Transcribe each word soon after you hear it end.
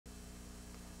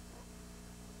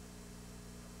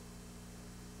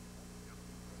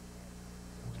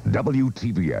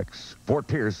WTVX, Fort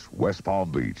Pierce, West Palm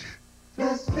Beach.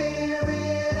 The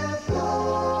spirit of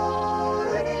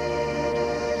Florida.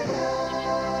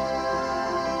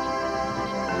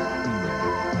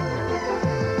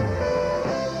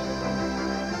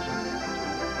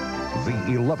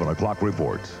 The 11 o'clock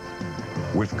report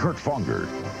with Kurt Fonger,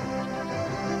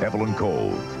 Evelyn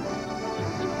Cole,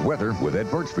 weather with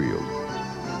Ed Birchfield,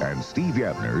 and Steve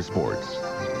Yabner, sports.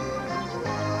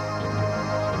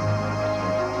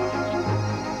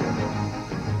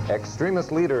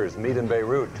 Extremist leaders meet in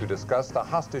Beirut to discuss the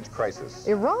hostage crisis.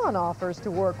 Iran offers to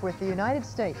work with the United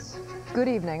States. Good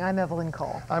evening, I'm Evelyn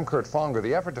Cole. I'm Kurt Fonger.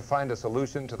 The effort to find a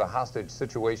solution to the hostage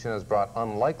situation has brought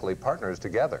unlikely partners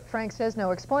together. Frank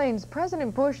Sesno explains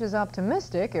President Bush is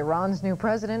optimistic Iran's new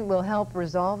president will help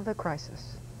resolve the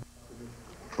crisis.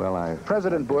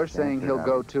 President Bush, saying he'll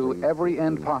go to every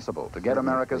end possible to get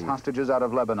America's hostages out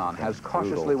of Lebanon, has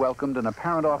cautiously welcomed an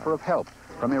apparent offer of help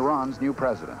from Iran's new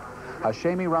president.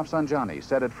 Hashemi Rafsanjani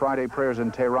said at Friday prayers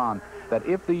in Tehran that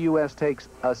if the U.S. takes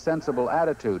a sensible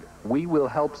attitude, we will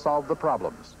help solve the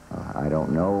problems. I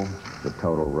don't know the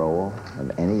total role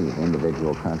of any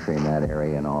individual country in that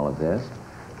area in all of this,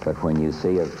 but when you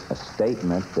see a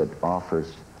statement that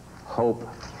offers hope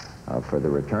for the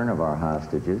return of our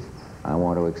hostages, I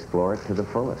want to explore it to the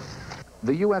fullest.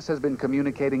 The U.S. has been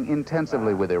communicating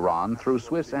intensively with Iran through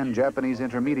Swiss and Japanese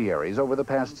intermediaries over the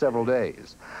past several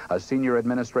days. A senior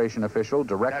administration official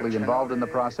directly involved in the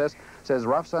process says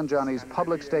Rafsanjani's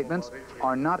public statements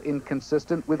are not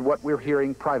inconsistent with what we're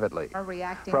hearing privately.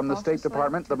 From the State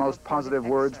Department, the most positive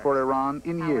words for Iran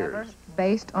in years.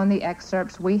 Based on the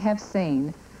excerpts we have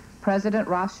seen, President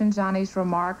Rafsanjani's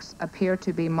remarks appear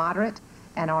to be moderate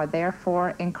and are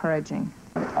therefore encouraging.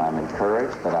 I'm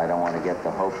encouraged, but I don't want to get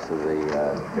the hopes of the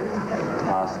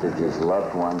hostages'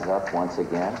 loved ones up once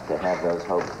again. To have those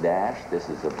hopes dashed, this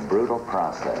is a brutal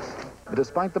process.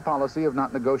 Despite the policy of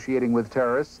not negotiating with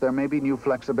terrorists, there may be new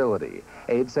flexibility.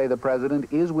 Aides say the president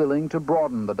is willing to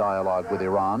broaden the dialogue with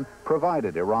Iran,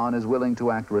 provided Iran is willing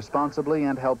to act responsibly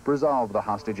and help resolve the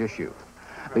hostage issue.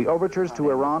 The overtures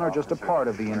to Iran are just a part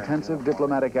of the intensive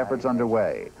diplomatic efforts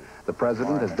underway. The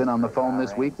president has been on the phone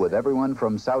this week with everyone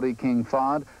from Saudi King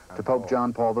Fahd to Pope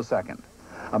John Paul II.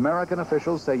 American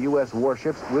officials say U.S.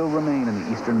 warships will remain in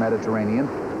the eastern Mediterranean.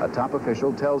 A top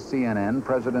official tells CNN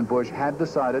President Bush had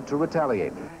decided to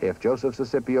retaliate if Joseph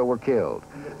Sicipio were killed.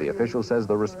 The official says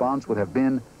the response would have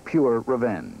been pure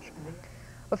revenge.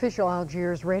 Official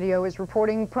Algiers radio is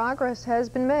reporting progress has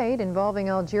been made involving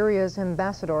Algeria's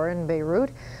ambassador in Beirut.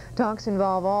 Talks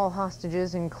involve all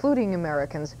hostages, including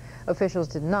Americans. Officials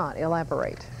did not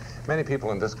elaborate. Many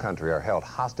people in this country are held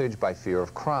hostage by fear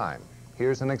of crime.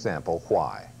 Here's an example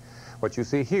why. What you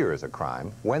see here is a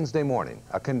crime. Wednesday morning,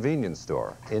 a convenience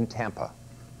store in Tampa.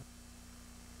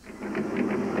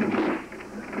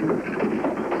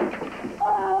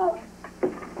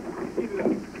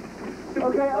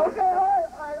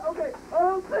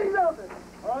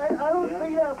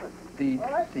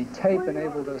 The tape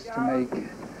enabled us to make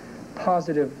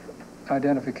positive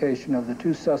identification of the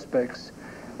two suspects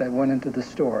that went into the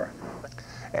store.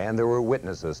 And there were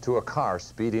witnesses to a car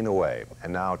speeding away.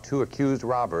 And now two accused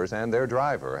robbers and their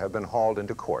driver have been hauled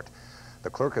into court. The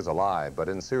clerk is alive, but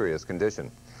in serious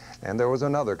condition. And there was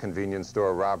another convenience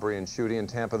store robbery and shooting in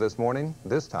Tampa this morning.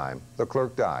 This time, the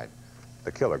clerk died.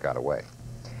 The killer got away.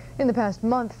 In the past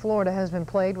month, Florida has been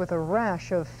plagued with a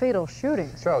rash of fatal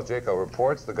shootings. Charles Jaco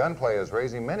reports the gunplay is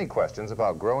raising many questions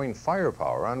about growing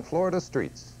firepower on Florida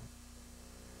streets.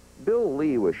 Bill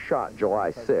Lee was shot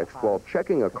July 6th while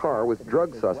checking a car with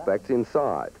drug suspects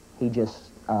inside. He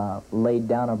just laid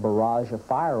down a barrage of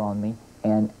fire on me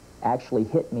and actually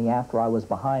hit me after I was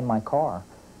behind my car.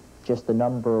 Just the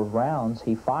number of rounds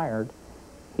he fired,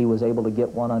 he was able to get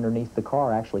one underneath the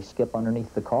car, actually skip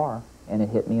underneath the car, and it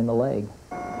hit me in the leg.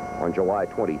 On July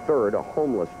 23rd, a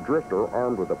homeless drifter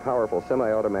armed with a powerful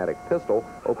semi-automatic pistol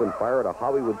opened fire at a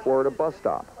Hollywood, Florida bus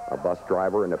stop. A bus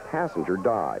driver and a passenger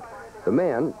died. The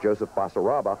man, Joseph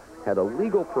Basaraba, had a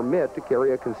legal permit to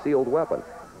carry a concealed weapon.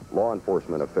 Law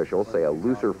enforcement officials say a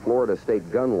looser Florida state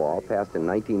gun law passed in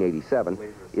 1987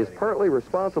 is partly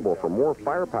responsible for more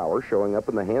firepower showing up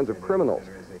in the hands of criminals.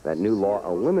 That new law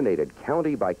eliminated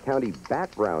county-by-county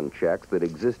background checks that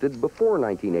existed before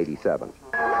 1987.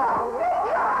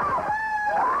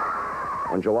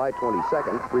 On July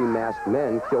 22nd, 3 masked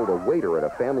men killed a waiter at a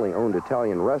family-owned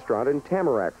Italian restaurant in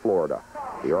Tamarack, Florida.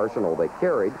 The arsenal they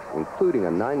carried, including a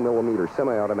 9mm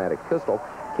semi-automatic pistol,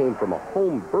 came from a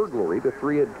home burglary the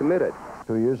 3 had committed.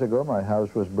 2 years ago, my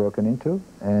house was broken into,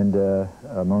 and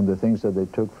among the things that they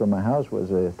took from my house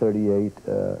was a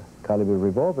 .38 caliber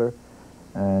revolver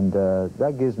And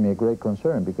that gives me a great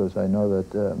concern because I know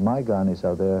that my gun is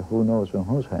out there, who knows in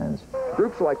whose hands.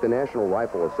 Groups like the National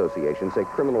Rifle Association say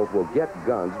criminals will get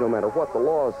guns no matter what the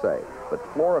laws say. But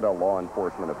Florida law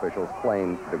enforcement officials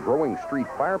claim the growing street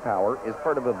firepower is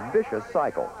part of a vicious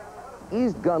cycle.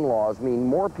 Eased gun laws mean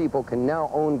more people can now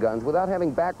own guns without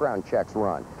having background checks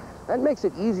run. That makes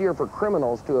it easier for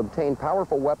criminals to obtain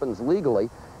powerful weapons legally.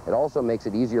 It also makes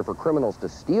it easier for criminals to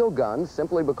steal guns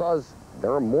simply because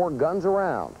there are more guns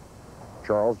around.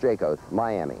 Charles Jacobs,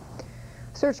 Miami.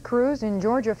 Search crews in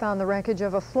Georgia found the wreckage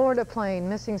of a Florida plane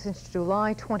missing since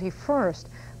July 21st.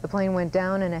 The plane went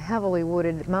down in a heavily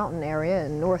wooded mountain area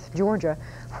in North Georgia.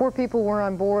 4 people were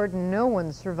on board. No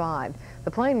one survived.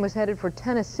 The plane was headed for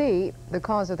Tennessee. The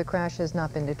cause of the crash has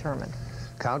not been determined.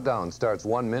 Countdown starts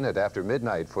 1 minute after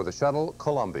midnight for the shuttle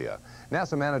Columbia.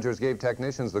 NASA managers gave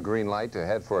technicians the green light to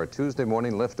head for a Tuesday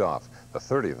morning liftoff. The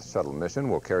 30th shuttle mission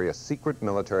will carry a secret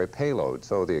military payload,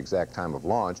 so the exact time of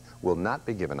launch will not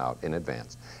be given out in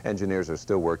advance. Engineers are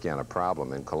still working on a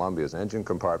problem in Columbia's engine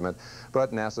compartment,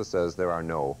 but NASA says there are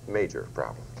no major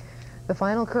problems. The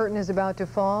final curtain is about to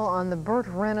fall on the Burt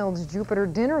Reynolds Jupiter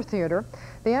Dinner Theater.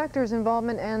 The actor's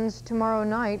involvement ends tomorrow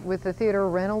night with the theater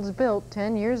Reynolds built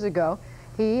 10 years ago.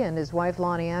 He and his wife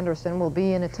Lonnie Anderson will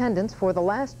be in attendance for the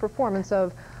last performance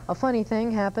of A Funny Thing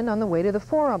Happened on the Way to the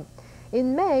Forum.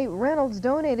 In May, Reynolds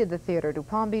donated the theater to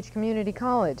Palm Beach Community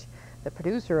College. The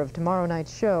producer of tomorrow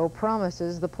night's show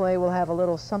promises the play will have a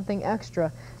little something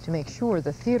extra to make sure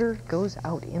the theater goes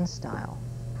out in style.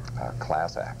 A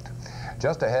class act.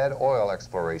 Just ahead, oil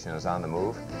exploration is on the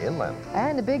move inland.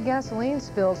 And a big gasoline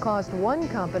spill cost one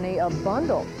company a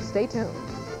bundle. Stay tuned.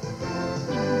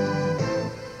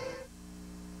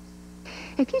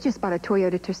 If you just bought a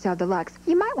Toyota Tercel Deluxe,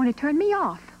 you might want to turn me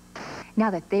off.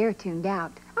 Now that they're tuned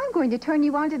out, I'm going to turn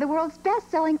you on to the world's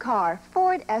best-selling car,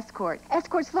 Ford Escort.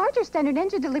 Escort's larger standard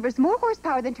engine delivers more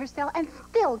horsepower than Tercel and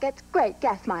still gets great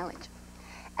gas mileage.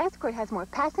 Escort has more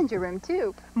passenger room,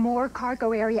 too. More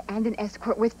cargo area, and an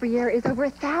Escort with free air is over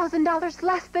 $1,000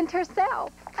 less than Tercel.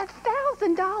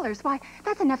 $1,000. Why,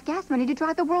 that's enough gas money to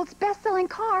drive the world's best-selling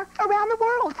car around the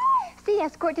world. See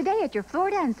Escort today at your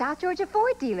Florida and South Georgia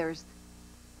Ford dealers.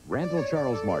 Randall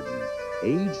Charles Martin,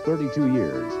 age 32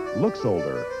 years, looks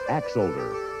older, acts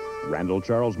older. Randall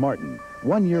Charles Martin,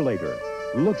 1 year later,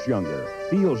 looks younger,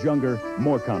 feels younger,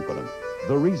 more confident.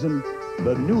 The reason?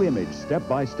 The new image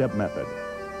step-by-step method.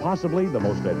 Possibly the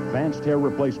most advanced hair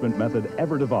replacement method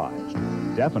ever devised.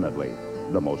 Definitely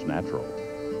the most natural.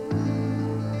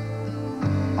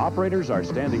 Operators are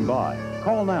standing by.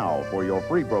 Call now for your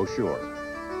free brochure.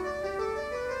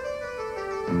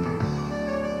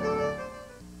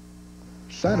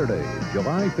 Saturday,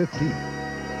 July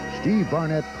 15th, Steve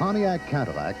Barnett Pontiac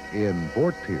Cadillac in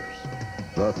Fort Pierce.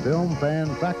 The Film Fan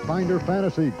Fact Finder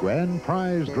Fantasy Grand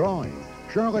Prize Drawing.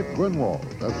 Charlotte Grunwald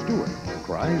of Stewart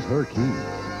cries her keys.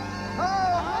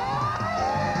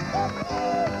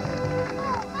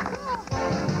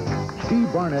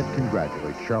 Steve Barnett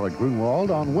congratulates Charlotte Grunwald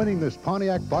on winning this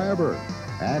Pontiac Firebird.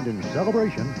 And in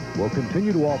celebration, we'll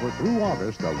continue to offer through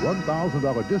August a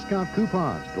 $1,000 discount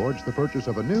coupons towards the purchase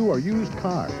of a new or used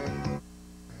car.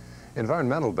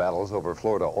 Environmental battles over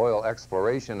Florida oil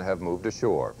exploration have moved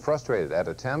ashore. Frustrated at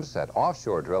attempts at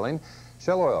offshore drilling,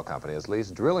 Shell Oil Company has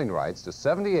leased drilling rights to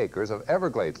 70 acres of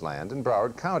Everglades land in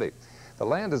Broward County. The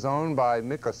land is owned by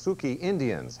Miccosukee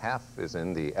Indians. Half is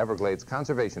in the Everglades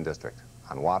Conservation District.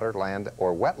 On water, land,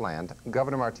 or wetland,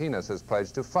 Governor Martinez has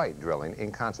pledged to fight drilling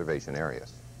in conservation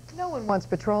areas. No one wants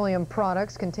petroleum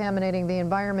products contaminating the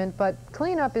environment, but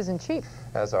cleanup isn't cheap.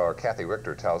 As our Kathy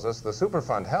Richter tells us, the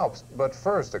Superfund helps, but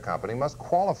first a company must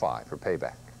qualify for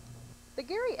payback. The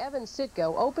Gary Evans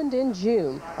Citgo opened in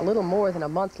June. A little more than a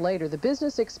month later, the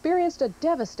business experienced a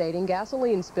devastating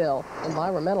gasoline spill.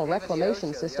 Environmental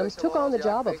reclamation systems took on the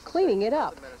job of cleaning it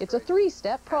up. It's a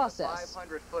three-step process.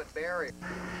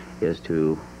 Is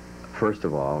to, first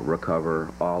of all, recover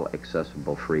all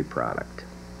accessible free product.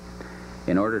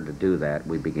 In order to do that,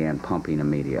 we began pumping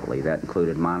immediately. That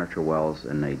included monitor wells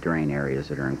in the drain areas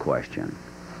that are in question.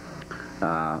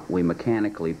 We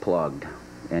mechanically plugged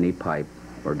any pipe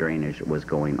or drainage that was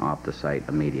going off the site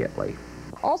immediately.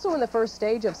 Also in the first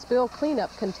stage of spill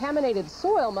cleanup, contaminated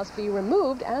soil must be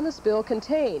removed and the spill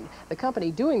contained. The company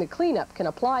doing the cleanup can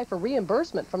apply for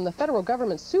reimbursement from the federal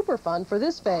government's Superfund for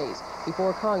this phase.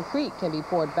 Before concrete can be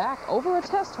poured back over a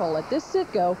test hole at this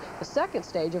Citgo, the second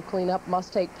stage of cleanup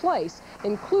must take place,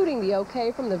 including the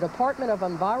okay from the Department of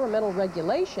Environmental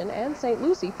Regulation and St.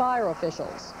 Lucie fire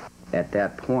officials. At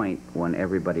that point, when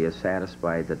everybody is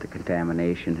satisfied that the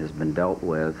contamination has been dealt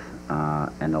with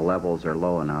and the levels are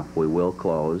low enough, we will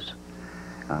close.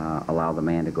 allow the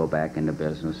man to go back into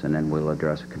business, and then we'll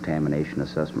address a contamination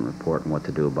assessment report and what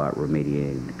to do about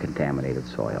remediating contaminated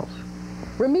soils.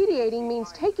 Remediating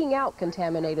means taking out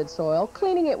contaminated soil,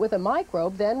 cleaning it with a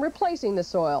microbe, then replacing the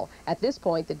soil. At this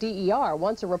point, the DER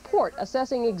wants a report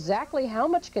assessing exactly how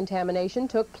much contamination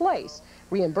took place.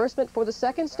 Reimbursement for the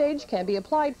second stage can be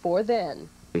applied for then.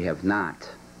 We have not,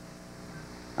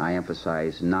 I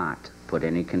emphasize not, put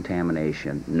any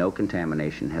contamination, no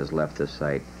contamination has left this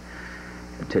site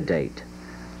to date.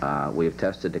 We have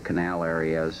tested the canal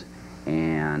areas,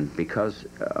 and because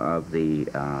of the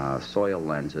soil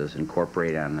lenses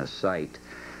incorporated on the site,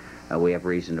 we have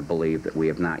reason to believe that we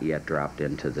have not yet dropped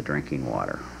into the drinking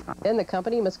water. Then the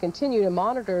company must continue to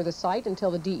monitor the site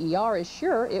until the DER is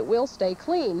sure it will stay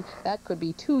clean. That could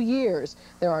be 2 years.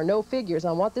 There are no figures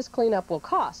on what this cleanup will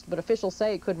cost, but officials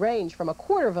say it could range from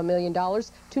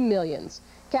 $250,000 to millions.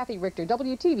 Kathy Richter,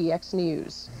 WTVX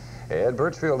News. Ed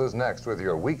Birchfield is next with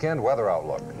your weekend weather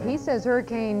outlook. He says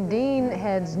Hurricane Dean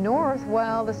heads north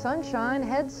while the sunshine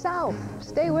heads south.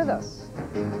 Stay with us.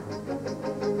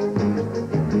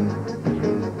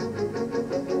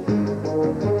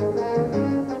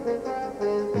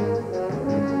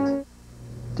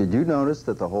 Did you notice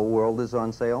that the whole world is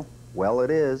on sale? Well,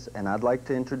 it is, and I'd like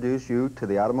to introduce you to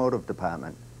the automotive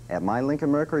department. At my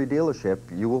Lincoln Mercury dealership,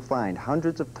 you will find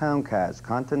hundreds of town cars,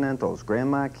 Continentals, Grand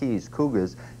Marquis,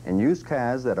 Cougars, and used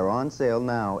cars that are on sale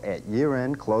now at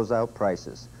year-end closeout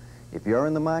prices. If you're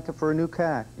in the market for a new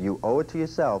car, you owe it to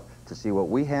yourself to see what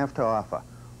we have to offer.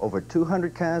 Over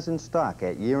 200 cars in stock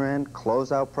at year-end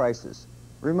closeout prices.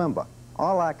 Remember,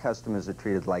 all our customers are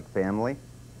treated like family.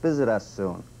 Visit us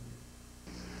soon.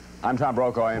 I'm Tom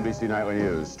Brokaw, NBC Nightly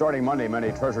News. Starting Monday,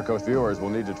 many Treasure Coast viewers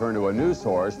will need to turn to a news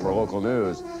source for local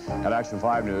news. At Action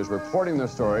 5 News, reporting the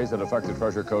stories that affect the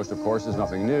Treasure Coast, of course, is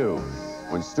nothing new.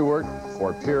 When Stewart,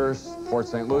 Fort Pierce, Port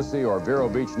St. Lucie, or Vero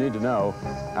Beach need to know,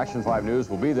 Action 5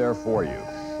 News will be there for you.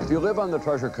 If you live on the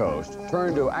Treasure Coast,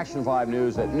 turn to Action 5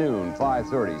 News at noon,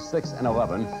 5:30, 6, and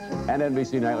 11, and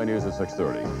NBC Nightly News at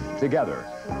 6:30. Together,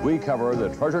 we cover the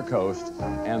Treasure Coast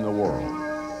and the world.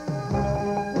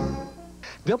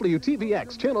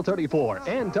 WTVX Channel 34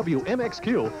 and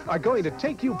WMXQ are going to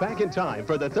take you back in time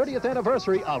for the 30th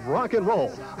anniversary of rock and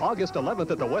roll, August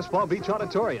 11th at the West Palm Beach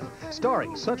Auditorium,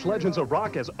 starring such legends of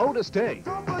rock as Otis Day,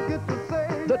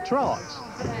 the Troggs,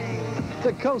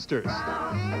 the Coasters,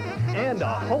 and a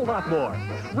whole lot more.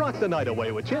 Rock the night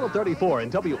away with Channel 34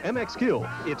 and WMXQ.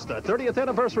 It's the 30th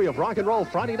anniversary of rock and roll,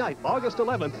 Friday night, August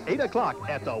 11th, 8 o'clock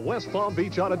at the West Palm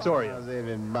Beach Auditorium.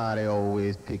 Everybody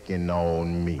always picking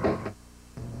on me.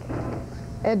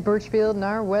 Ed Birchfield and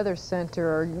our weather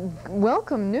center.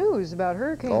 Welcome news about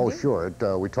Hurricane Dean. Sure.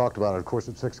 We talked about it, of course,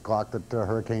 at 6 o'clock that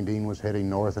Hurricane Dean was heading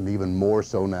north, and even more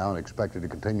so now, and expected to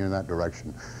continue in that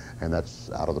direction. And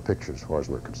that's out of the picture as far as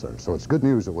we're concerned. So it's good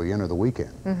news that we enter the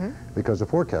weekend, because the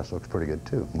forecast looks pretty good,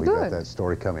 too. We've got that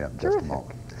story coming up in just a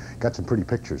moment. Got some pretty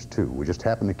pictures, too. We just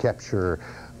happened to capture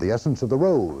the essence of the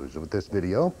rose with this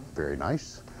video. Very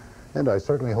nice. And I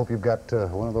certainly hope you've got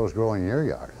one of those growing in your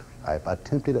yard. I've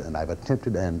attempted,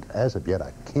 and as of yet,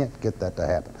 I can't get that to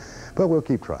happen. But we'll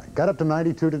keep trying. Got up to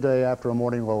 92 today after a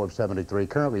morning low of 73.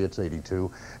 Currently, it's 82,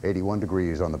 81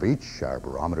 degrees on the beach. Our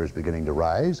barometer is beginning to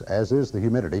rise, as is the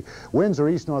humidity. Winds are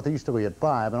east-northeasterly at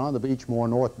 5, and on the beach, more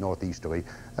north-northeasterly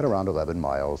at around 11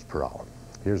 miles per hour.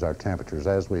 Here's our temperatures.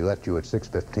 As we left you at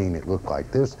 6:15, it looked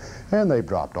like this, and they've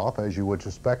dropped off, as you would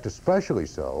suspect, especially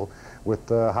so with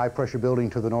high pressure building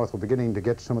to the north. We're beginning to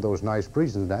get some of those nice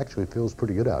breezes, and it actually feels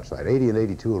pretty good outside. 80 and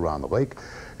 82 around the lake,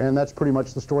 and that's pretty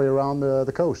much the story around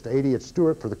the coast. 80 at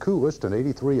Stewart for the coolest, and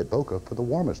 83 at Boca for the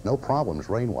warmest. No problems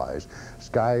rain-wise.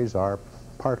 Skies are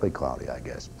partly cloudy, I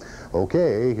guess.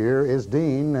 Okay, here is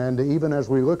Dean, and even as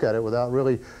we look at it without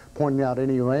really pointing out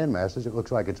any land masses, it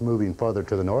looks like it's moving further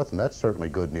to the north, and that's certainly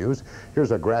good news.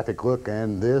 Here's a graphic look,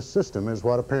 and this system is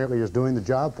what apparently is doing the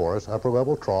job for us. Upper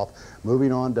level trough,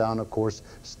 moving on down, of course,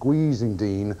 squeezing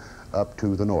Dean up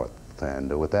to the north.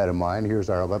 And with that in mind, here's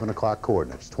our 11 o'clock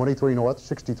coordinates. 23 north,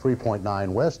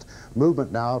 63.9 west.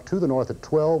 Movement now to the north at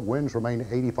 12. Winds remain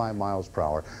 85 miles per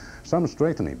hour. Some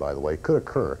strengthening, by the way, could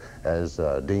occur as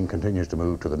Dean continues to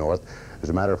move to the north. As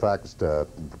a matter of fact,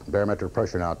 barometric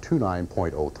pressure now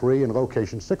 29.03 and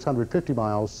location 650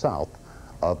 miles south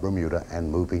of Bermuda and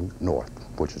moving north,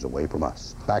 which is away from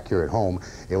us. Back here at home,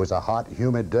 it was a hot,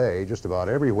 humid day just about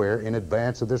everywhere in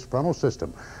advance of this frontal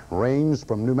system. Rains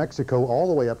from New Mexico all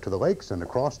the way up to the lakes and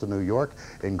across to New York.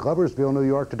 In Gloversville, New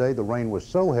York today, the rain was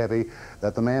so heavy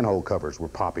that the manhole covers were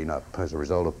popping up as a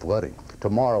result of flooding.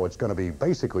 Tomorrow, it's going to be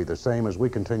basically the same as we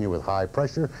continue with high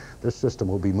pressure. This system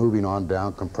will be moving on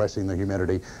down, compressing the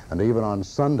humidity, and even on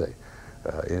Sunday,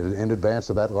 in advance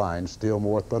of that line, still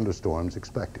more thunderstorms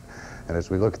expected. And as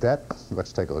we look at that,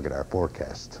 let's take a look at our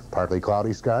forecast. Partly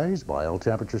cloudy skies, mild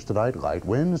temperatures tonight, light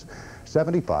winds,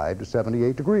 75 to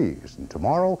 78 degrees. And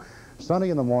tomorrow, sunny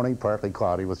in the morning, partly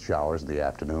cloudy with showers in the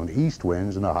afternoon, east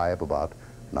winds and a high of about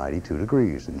 92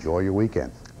 degrees. Enjoy your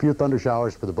weekend. A few thunder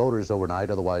showers for the boaters overnight,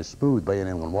 otherwise smooth bay and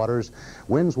inland waters.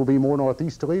 Winds will be more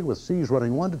northeasterly with seas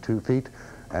running 1 to 2 feet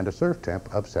and a surf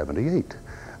temp of 78.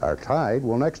 Our tide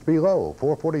will next be low,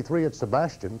 4:43 at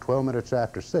Sebastian, 12 minutes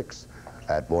after 6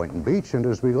 at Boynton Beach. And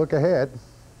as we look ahead,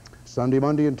 Sunday,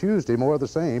 Monday, and Tuesday, more of the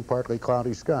same, partly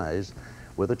cloudy skies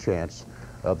with a chance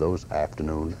of those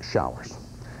afternoon showers.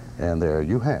 And there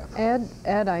you have. Ed,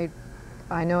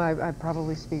 I know I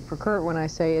probably speak for Kurt when I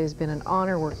say it has been an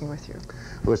honor working with you.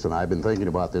 Listen, I've been thinking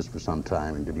about this for some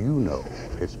time, and did you know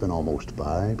it's been almost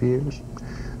 5 years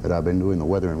that I've been doing the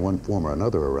weather in one form or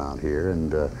another around here,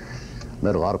 and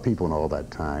met a lot of people in all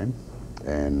that time.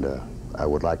 And I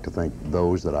would like to thank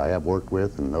those that I have worked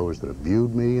with and those that have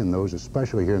viewed me and those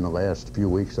especially here in the last few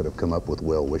weeks that have come up with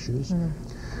well wishes.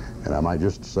 And I might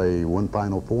just say one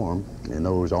final form, in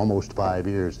those almost 5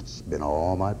 years, it's been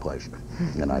all my pleasure,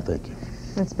 and I thank you.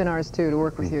 It's been ours, too, to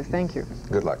work with you. Thank you.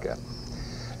 Good luck, Ed.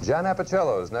 John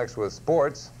Appicello's next with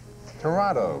sports.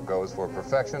 Toronto goes for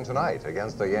perfection tonight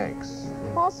against the Yanks.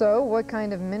 Also, what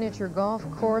kind of miniature golf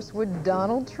course would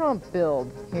Donald Trump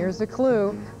build? Here's a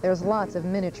clue. There's lots of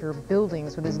miniature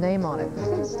buildings with his name on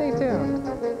it. Stay tuned.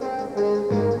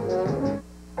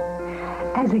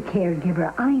 As a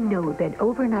caregiver, I know that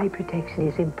overnight protection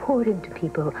is important to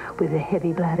people with a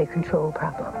heavy bladder control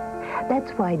problem.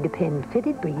 That's why Depend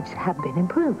fitted briefs have been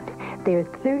improved. They're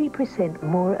 30%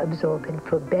 more absorbent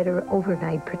for better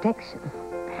overnight protection.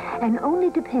 And only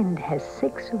Depend has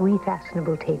 6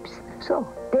 refastenable tapes, so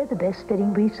they're the best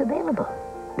fitting briefs available.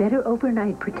 Better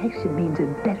overnight protection means a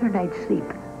better night's sleep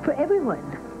for everyone.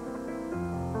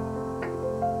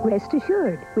 Rest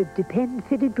assured with Depend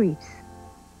fitted briefs.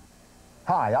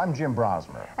 Hi, I'm Jim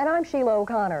Brosmer. And I'm Sheila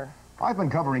O'Connor. I've been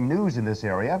covering news in this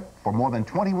area for more than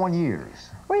 21 years.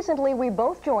 Recently, we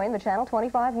both joined the Channel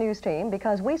 25 news team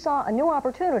because we saw a new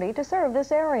opportunity to serve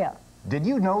this area. Did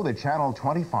you know that Channel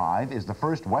 25 is the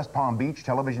first West Palm Beach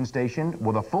television station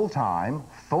with a full-time,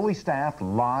 fully staffed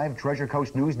live Treasure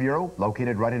Coast News Bureau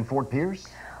located right in Fort Pierce?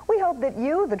 We hope that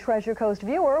you, the Treasure Coast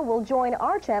viewer, will join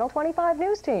our Channel 25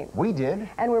 news team. We did.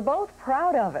 And we're both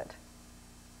proud of it.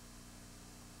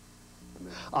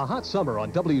 A hot summer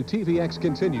on WTVX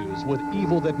continues with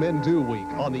Evil That Men Do Week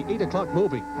on the 8 o'clock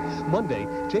movie. Monday,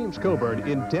 James Coburn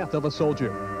in Death of a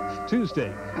Soldier.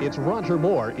 Tuesday, it's Roger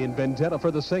Moore in Vendetta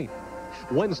for the Saint.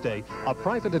 Wednesday, a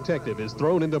private detective is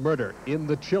thrown into murder in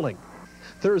The Chilling.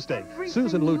 Thursday,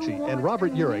 Susan Lucci and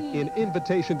Robert Urich in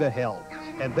Invitation to Hell.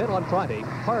 And then on Friday,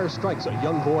 horror strikes a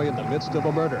young boy in the midst of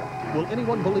a murder. Will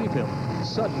anyone believe him?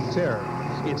 Sudden terror.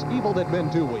 It's Evil That Men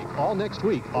Do Week, all next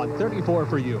week on 34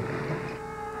 for You.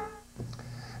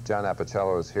 John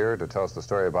Appicello is here to tell us the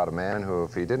story about a man who,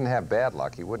 if he didn't have bad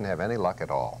luck, he wouldn't have any luck at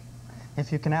all.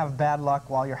 If you can have bad luck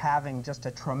while you're having just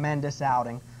a tremendous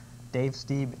outing, Dave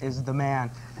Stieb is the man,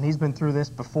 and he's been through this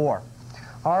before.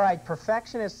 All right,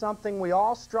 perfection is something we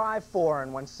all strive for,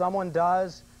 and when someone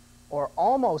does, or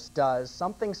almost does,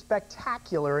 something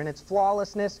spectacular in its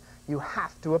flawlessness, you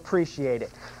have to appreciate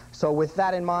it. So with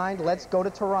that in mind, let's go to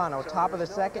Toronto. Top of the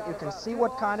second, you can see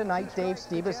what kind of night Dave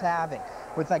Stieb is having.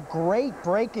 With a great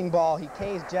breaking ball, he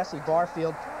Ks Jesse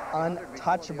Barfield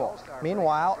untouchable.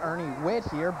 Meanwhile, Ernie Witt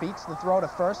here beats the throw to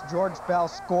first. George Bell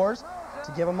scores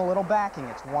to give him a little backing.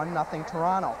 It's 1-0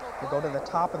 Toronto. We go to the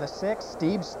top of the sixth.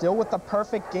 Stieb still with the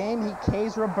perfect game. He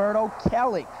Ks Roberto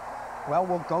Kelly. Well,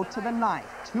 we'll go to the ninth.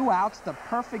 2 outs, the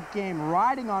perfect game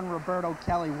riding on Roberto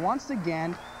Kelly once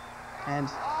again. And,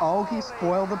 oh, he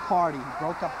spoiled the party. He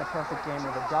broke up the perfect game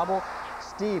with a double.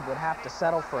 Stieb would have to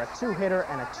settle for a 2-hitter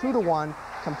and a 2-1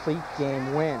 complete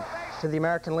game win. To the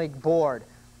American League board,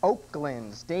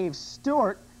 Oakland's Dave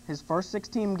Stewart, his first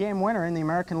 16-game winner in the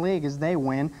American League as they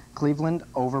win. Cleveland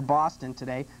over Boston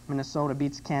today. Minnesota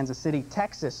beats Kansas City.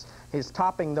 Texas is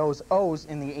topping those O's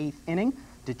in the 8th inning.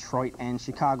 Detroit and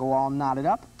Chicago all knotted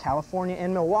up. California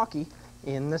and Milwaukee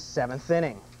in the 7th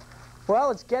inning.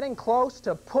 Well, it's getting close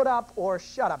to put up or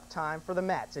shut up time for the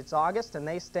Mets. It's August, and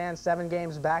they stand 7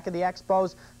 games back of the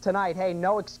Expos tonight. Hey,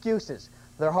 no excuses.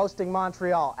 They're hosting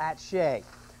Montreal at Shea.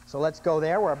 So let's go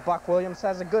there where Buck Williams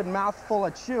has a good mouthful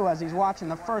of chew as he's watching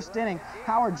the first inning.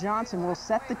 Howard Johnson will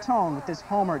set the tone with this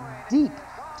homer deep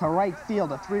to right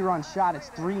field. A 3-run shot. It's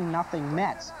 3-0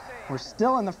 Mets. We're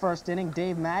still in the first inning.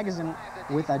 Dave Magazine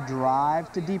with a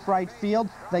drive to deep right field.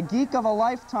 The geek of a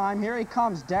lifetime, here he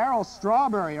comes. Darryl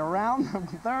Strawberry around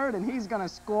the third, and he's going to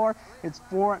score. It's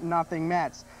 4-0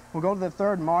 Mets. We'll go to the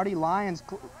third. Marty Lyons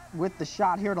with the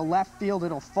shot here to left field.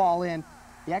 It'll fall in.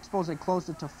 The Expos had closed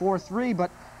it to 4-3,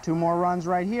 but 2 more runs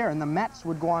right here, and the Mets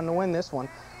would go on to win this one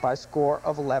by a score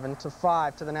of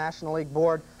 11-5. To the National League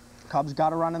board, Cubs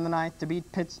got a run in the ninth to beat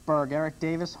Pittsburgh. Eric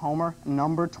Davis, homer,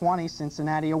 number 20.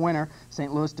 Cincinnati a winner.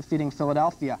 St. Louis defeating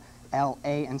Philadelphia.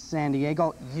 L.A. and San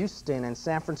Diego. Houston and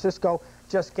San Francisco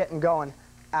just getting going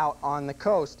out on the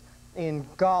coast. In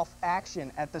golf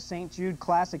action at the St. Jude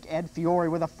Classic, Ed Fiore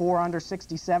with a 4-under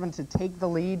 67 to take the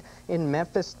lead in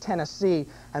Memphis, Tennessee.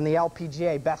 And the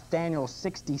LPGA, Beth Daniels,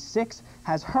 66,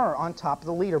 has her on top of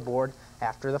the leaderboard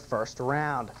after the first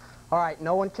round. All right,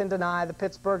 no one can deny the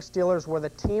Pittsburgh Steelers were the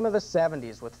team of the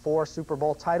 70s with 4 Super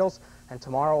Bowl titles. And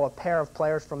tomorrow, a pair of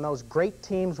players from those great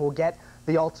teams will get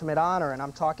the ultimate honor. And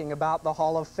I'm talking about the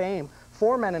Hall of Fame.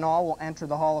 4 men in all will enter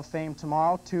the Hall of Fame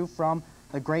tomorrow, 2 from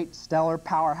the great stellar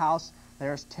powerhouse.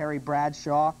 There's Terry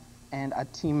Bradshaw and a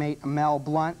teammate, Mel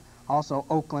Blount. Also,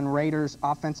 Oakland Raiders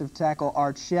offensive tackle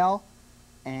Art Shell.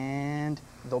 And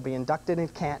they'll be inducted in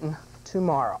Canton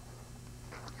tomorrow.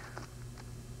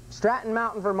 Stratton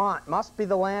Mountain, Vermont must be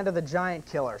the land of the giant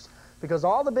killers, because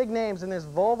all the big names in this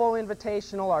Volvo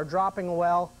Invitational are dropping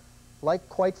well, like,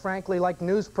 quite frankly, like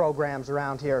news programs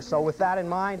around here. So with that in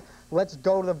mind, let's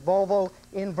go to the Volvo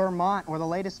in Vermont, where the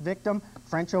latest victim,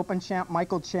 French Open champ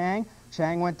Michael Chang.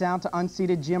 Chang went down to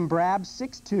unseeded Jim Brab,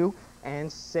 6-2 and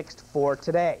 6-4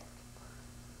 today.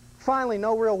 Finally,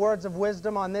 no real words of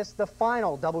wisdom on this, the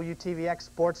final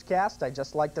WTVX Sportscast. I'd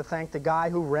just like to thank the guy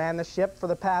who ran the ship for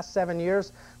the past 7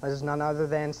 years. This is none other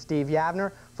than Steve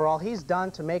Yavner, for all he's done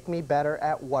to make me better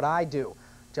at what I do.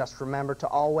 Just remember to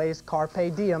always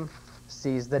carpe diem,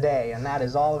 seize the day. And that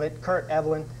is all of it. Kurt,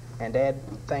 Evelyn, and Ed,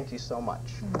 thank you so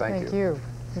much. Thank you.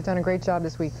 You've done a great job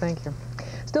this week. Thank you.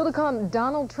 Still to come,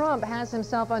 Donald Trump has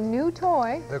himself a new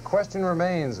toy. The question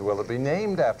remains, will it be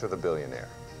named after the billionaire?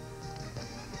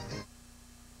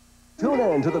 Tune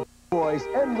in to the Boys'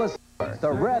 Endless Summer,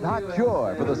 the red-hot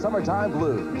cure for the summertime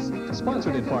blues.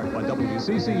 Sponsored in part by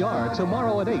WCCR,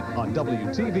 tomorrow at 8 on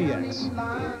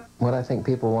WTVX. What I think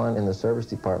people want in the service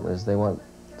department is they want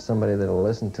somebody that will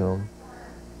listen to them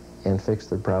and fix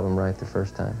their problem right the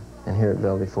first time. And here at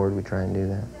Veldy Ford, we try and do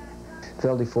that.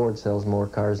 Veldy Ford sells more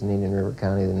cars in Indian River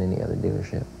County than any other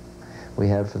dealership. We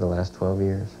have for the last 12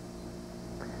 years.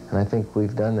 And I think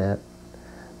we've done that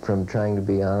from trying to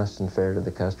be honest and fair to the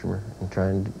customer and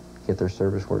trying to get their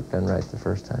service work done right the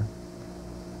first time.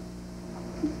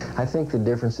 I think the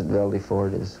difference at Veldy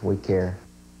Ford is we care.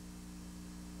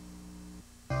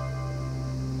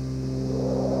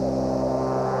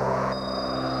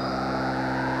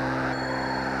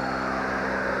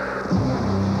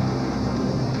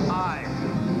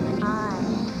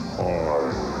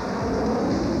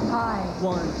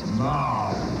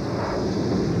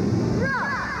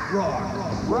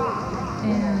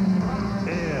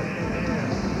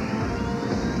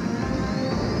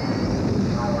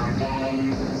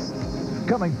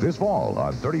 Coming this fall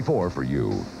on 34 for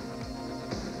You.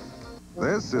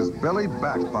 This is Billy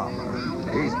Backbomber.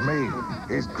 He's mean.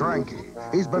 He's cranky.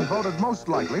 He's been voted most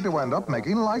likely to end up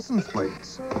making license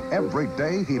plates. Every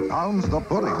day he pounds the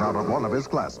pudding out of one of his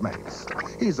classmates.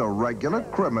 He's a regular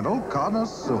criminal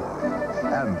connoisseur.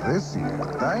 And this year,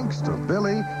 thanks to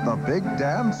Billy, the big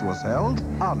dance was held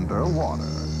underwater.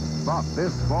 But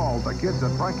this fall, the kids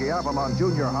at Frankie Avalon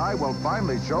Junior High will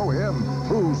finally show him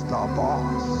who's the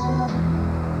boss.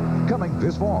 Coming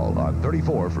this fall on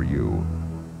 34 for You.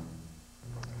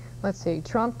 Let's see,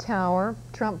 Trump Tower,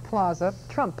 Trump Plaza,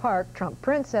 Trump Park, Trump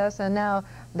Princess, and now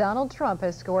Donald Trump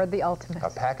has scored the ultimate. A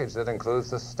package that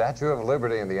includes the Statue of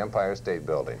Liberty in the Empire State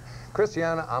Building.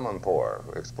 Christiane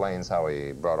Amanpour explains how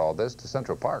he brought all this to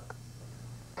Central Park.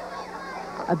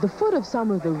 At the foot of some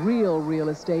of the real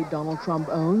estate Donald Trump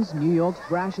owns, New York's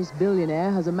brashest billionaire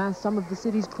has amassed some of the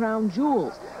city's crown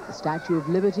jewels, the Statue of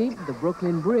Liberty, the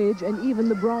Brooklyn Bridge, and even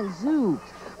the Bronx Zoo.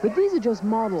 But these are just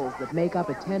models that make up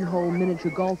a 10-hole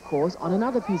miniature golf course on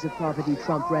another piece of property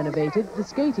Trump renovated, the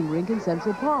skating rink in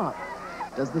Central Park.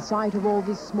 Does the sight of all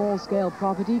this small-scale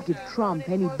property give Trump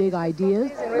any big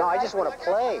ideas? No, I just want to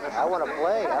play. I want to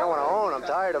play. I don't want to own. I'm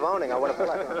tired of owning. I want to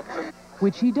play.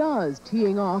 Which he does,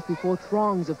 teeing off before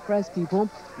throngs of press people.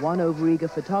 One overeager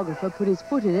photographer put his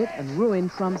foot in it and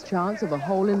ruined Trump's chance of a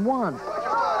hole-in-one.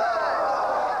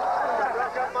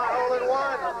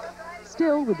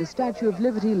 Still, with the Statue of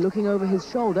Liberty looking over his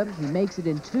shoulder, he makes it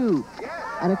in 2.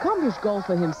 An accomplished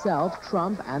golfer himself,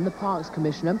 Trump and the Parks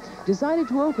Commissioner decided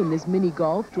to open this mini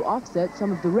golf to offset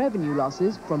some of the revenue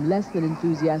losses from less than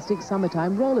enthusiastic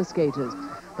summertime roller skaters.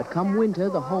 But come winter,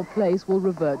 the whole place will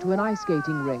revert to an ice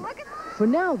skating rink. For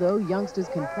now, though, youngsters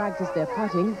can practice their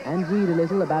putting and read a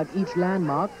little about each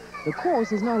landmark. The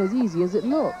course is not as easy as it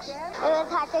looks. And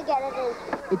it's hard to get it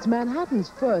in. It's Manhattan's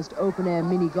first open-air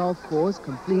mini golf course,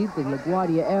 complete with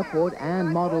LaGuardia Airport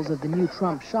and models of the new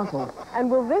Trump shuttle. And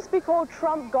will this be called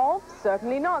Trump Golf?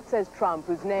 Certainly not, says Trump,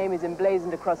 whose name is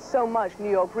emblazoned across so much New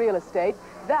York real estate.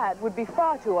 That would be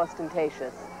far too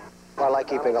ostentatious. I like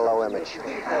keeping a low image.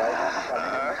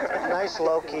 Nice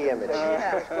low-key image.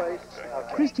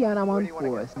 Christiana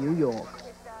Monforth, New York.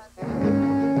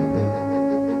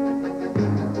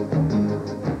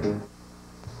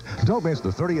 Don't miss the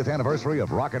 30th anniversary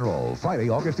of rock and roll, Friday,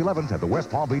 August 11th at the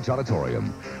West Palm Beach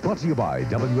Auditorium. Brought to you by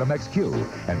WMXQ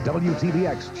and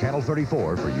WTVX Channel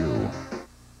 34 for you.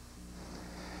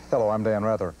 Hello, I'm Dan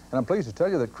Rather, and I'm pleased to tell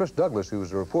you that Chris Douglas,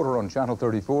 who's a reporter on Channel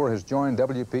 34, has joined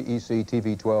WPEC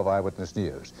TV12 Eyewitness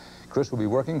News. Chris will be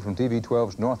working from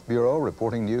TV12's North Bureau,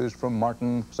 reporting news from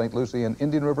Martin, St. Lucie, and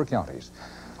Indian River counties.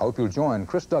 I hope you'll join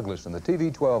Chris Douglas and the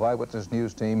TV12 Eyewitness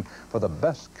News team for the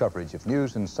best coverage of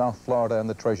news in South Florida and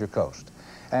the Treasure Coast.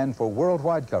 And for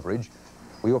worldwide coverage,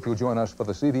 we hope you'll join us for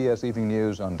the CBS Evening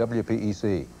News on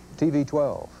WPEC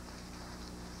TV12.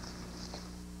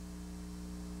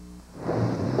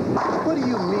 What do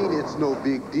you mean it's no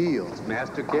big deal? It's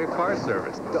MasterCare car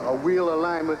service. A wheel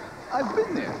alignment. I've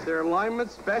been there. They're alignment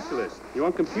specialists. You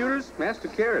want computers?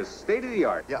 MasterCare is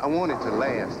state-of-the-art. Yeah, I want it to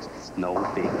last. It's no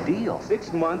big deal.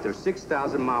 6-month or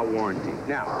 6,000-mile warranty.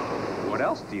 Now, what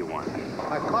else do you want?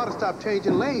 My car to stop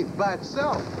changing lanes by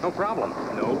itself. No problem.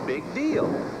 No big deal.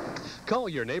 Call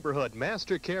your neighborhood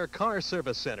MasterCare Car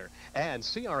Service Center and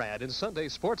see our ad in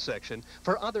Sunday's sports section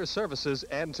for other services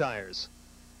and tires.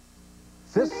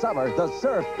 This summer, the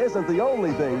surf isn't the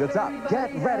only thing that's up.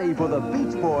 Get ready for the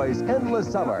Beach Boys' Endless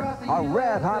Summer, a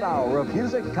red-hot hour of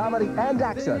music, comedy, and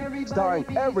action, starring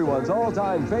everyone's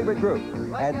all-time favorite group.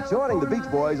 And joining the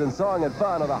Beach Boys in song and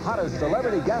fun are the hottest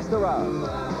celebrity guests around.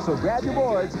 So grab your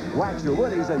boards, wax your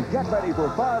woodies, and get ready for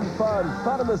fun, fun,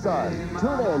 fun in the sun.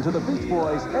 Tune in to the Beach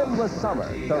Boys' Endless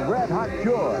Summer, the red-hot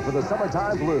cure for the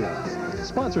summertime blues.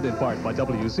 Sponsored in part by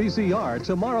WCCR,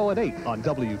 tomorrow at 8 on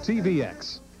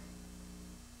WTVX.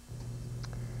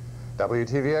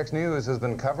 WTVX News has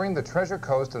been covering the Treasure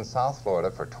Coast in South Florida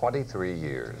for 23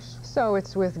 years. So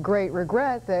it's with great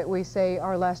regret that we say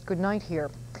our last goodnight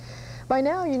here. By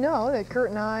now you know that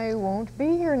Kurt and I won't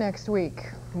be here next week.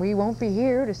 We won't be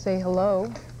here to say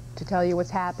hello, to tell you what's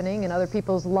happening in other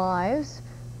people's lives,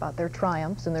 about their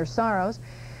triumphs and their sorrows.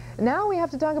 Now we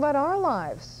have to talk about our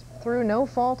lives. Through no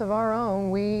fault of our own,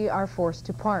 we are forced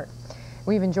to part.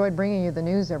 We've enjoyed bringing you the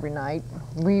news every night.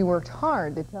 We worked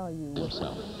hard to tell you what's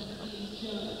up.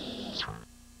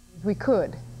 We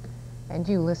could, and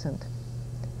you listened.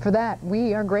 For that,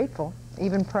 we are grateful,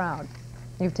 even proud.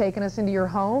 You've taken us into your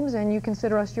homes, and you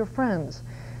consider us your friends.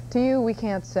 To you, we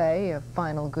can't say a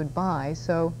final goodbye,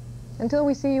 so until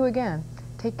we see you again,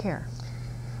 take care.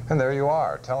 And there you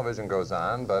are. Television goes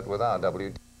on, but without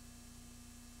WTVX.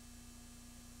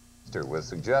 With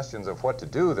suggestions of what to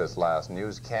do this last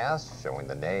newscast, showing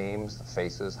the names, the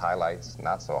faces, highlights,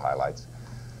 not so highlights,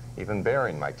 even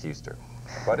bearing my keister.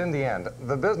 But in the end,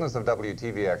 the business of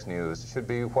WTVX News should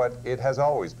be what it has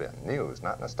always been, news,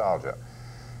 not nostalgia.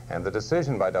 And the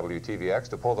decision by WTVX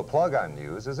to pull the plug on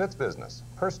news is its business,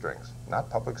 purse strings, not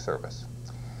public service.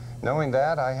 Knowing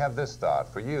that, I have this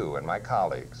thought for you and my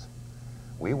colleagues.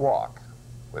 We walk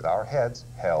with our heads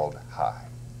held high.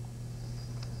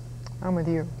 I'm with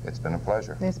you. It's been a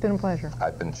pleasure. It's been a pleasure.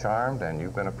 I've been charmed, and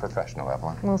you've been a professional,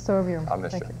 Evelyn. Well, so have you. I'll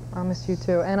miss you. I'll miss you,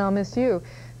 too. And I'll miss you.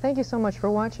 Thank you so much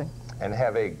for watching. And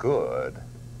have a good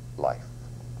life.